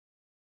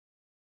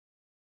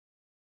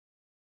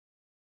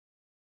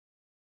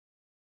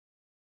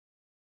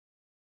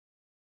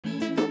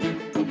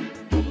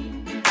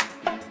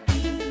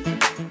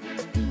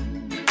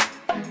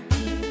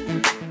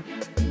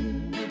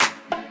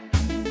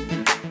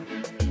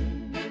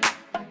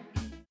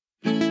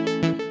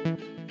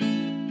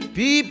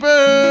People,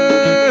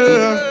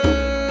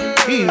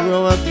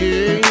 hero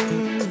again.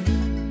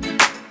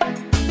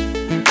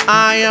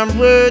 I am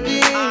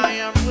ready.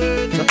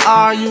 So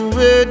are you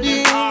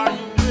ready?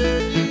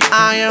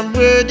 I am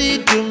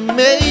ready to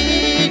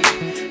make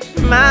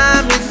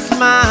mommy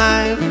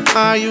smile.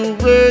 Are you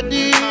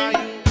ready?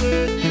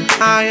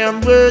 I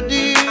am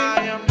ready.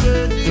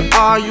 So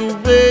are you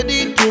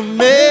ready to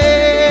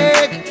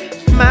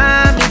make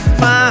mommy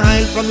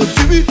smile? From the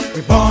city,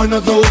 we born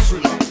as a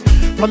hustler.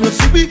 From the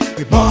city,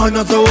 we born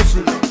as a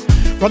hustler.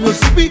 From the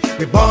city,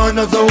 we born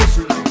as a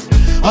hustler.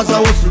 As a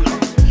hustler,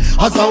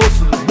 as a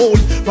hustler, boy.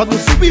 From the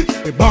city,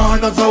 we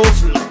born as a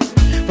hustler.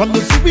 From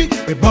the city,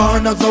 we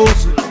born as a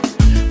hustler.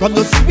 From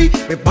the city,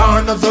 we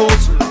born as a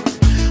hustler.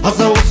 As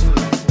a hustler,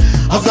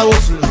 as a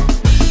hustler.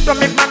 From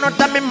me man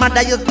out of me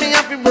mother, yes, me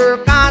have to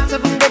work hard.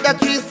 7 brother,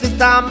 3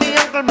 sister, me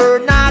Uncle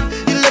Bernard.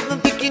 11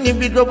 picking,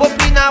 we grow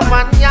up in a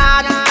 1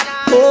 yard.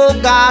 Oh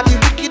God, the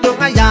wicked on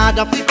a yard.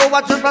 If we go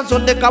watch church on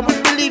Sunday, cause we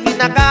believe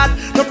in a God.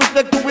 No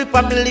respect to we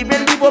family, we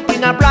live up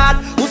in abroad.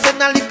 Who send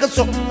a little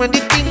something when the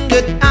thing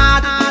get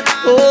hard?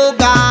 Oh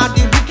God,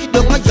 the wicked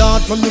on a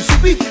yard. From the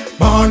city,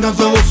 born as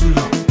a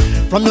hustler.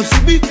 From the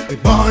city, we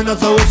born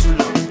as a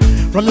hustler.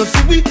 From the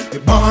city, we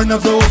born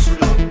as a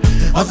hustler.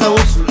 As a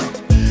hustler,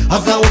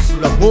 as a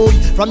hustler, boy.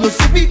 From the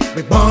city,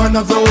 we born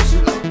as a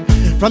hustler.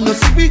 From the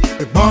city,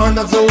 we born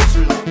as a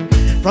hustler.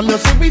 From the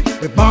city,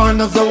 we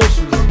born as a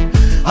hustler.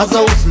 As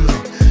a hustler,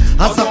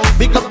 as a hustler.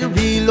 Pick up the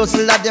real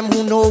hustler, them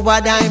who know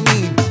what I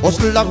mean.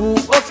 Hustler who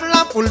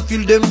hustler,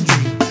 fulfill them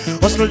dream.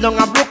 Hustle down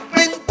a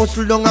Brooklyn,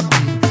 hustle down a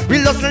Queen.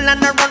 Real hustle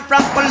and a run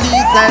from police.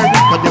 I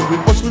reckon them we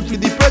hustle for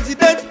the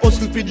president,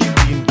 hustle for the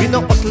queen. We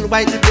no hustle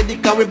while today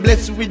because we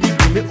blessed with the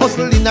green. We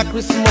hustle in a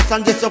Christmas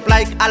and dress up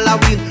like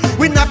Halloween.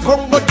 We not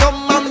Congo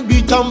drum and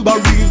beat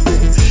tambourine.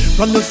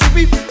 From the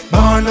city,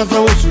 born as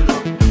a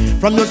hustler.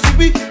 From the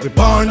city, we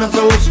born as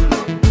a hustler.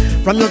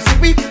 From the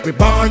city, we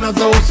born as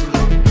a hustler.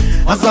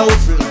 As a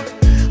hustler,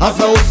 as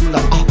a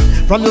hustler.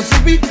 From the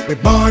city, we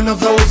born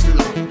as a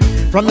hustler.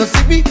 From the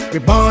city, we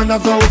born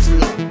as a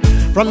hustler.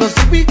 From the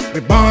city, we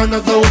born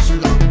as a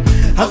hustler.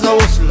 As a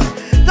hustler.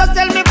 Just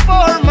tell me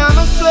poor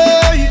mama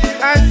say,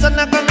 I said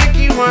not gonna make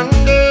you one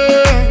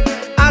day.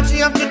 All she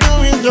have to do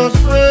is just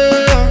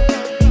pray,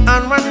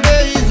 and one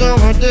day is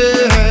our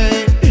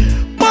day.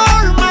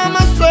 Poor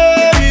mama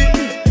say,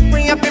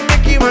 bring up and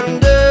make you one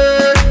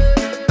day.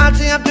 All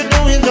she have to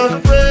do is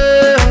just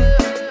pray,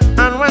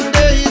 and one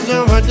day is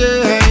our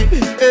day.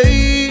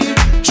 Hey.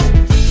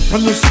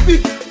 From the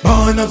city,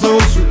 born as a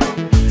hustler.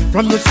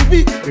 From the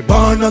city, we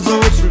born as a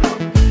hustler.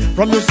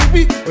 From the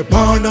city, we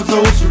born as a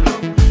hustler.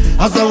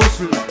 As a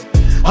hustler,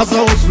 as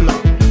a hustler.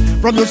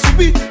 From the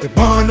city, we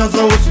born as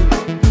a hustler.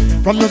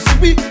 From the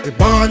city, we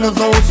born as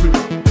a hustler.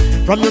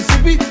 From the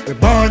city, we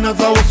born as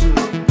a hustler.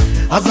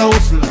 As a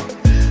hustler,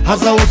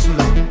 as a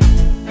hustler.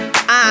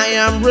 I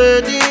am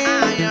ready.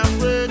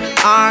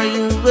 Are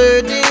you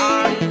ready?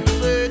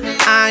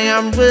 I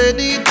am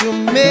ready to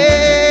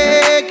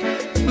make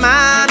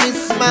mommy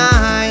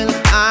smile.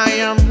 I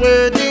am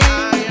ready.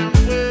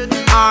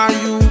 Are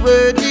you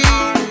ready?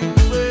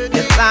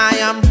 Yes, I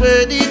am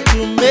ready to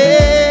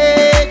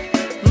make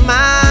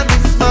mommy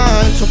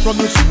smile. So from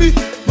the city,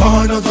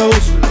 born as a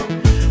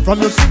hustler. From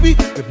the city,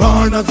 we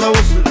born as a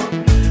hustler.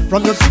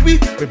 From the city,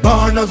 we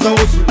born as a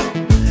hustler.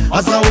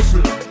 As a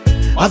hustler,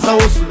 as a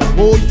hustler,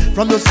 boy.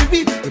 From the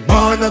city, we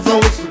born as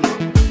a hustler.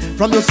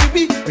 From the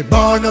city, we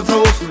born as a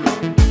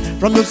hustler.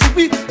 From the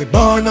city, we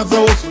born as a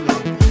hustler.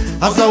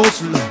 As a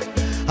hustler,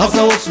 as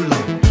a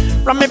hustler.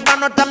 From me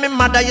pan out of me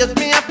mother, yes,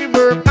 me happy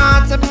work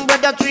hard. 7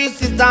 brother, 3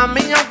 sister,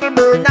 me Uncle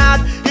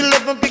Bernard.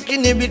 11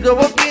 picking, we grow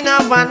up in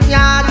a 1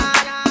 yard.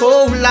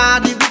 Oh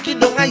Lord, the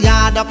wicked on a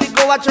yard. If we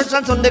go to church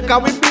on Sunday,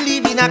 cause we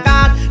believe in a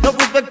God. No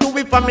respect to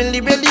we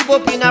family, we live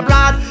up in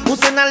abroad. Who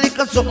send a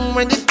little something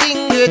when the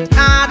thing get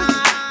hard?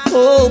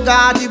 Oh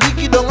God, the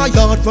wicked on a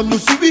yard. From the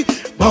city,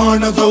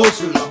 born as a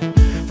hustler.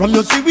 From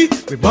the city,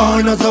 we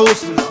born as a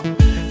hustler.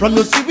 From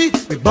the city,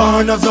 we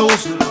born as a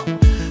hustler.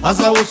 As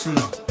a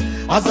hustler,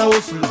 as a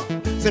hustler.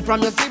 Say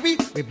from the city,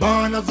 we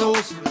born as a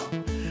hustler.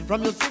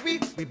 From the city,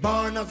 we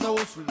born as a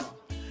hustler.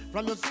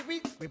 From the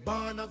city, we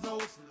born as a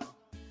hustler.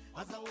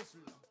 As a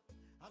hustler.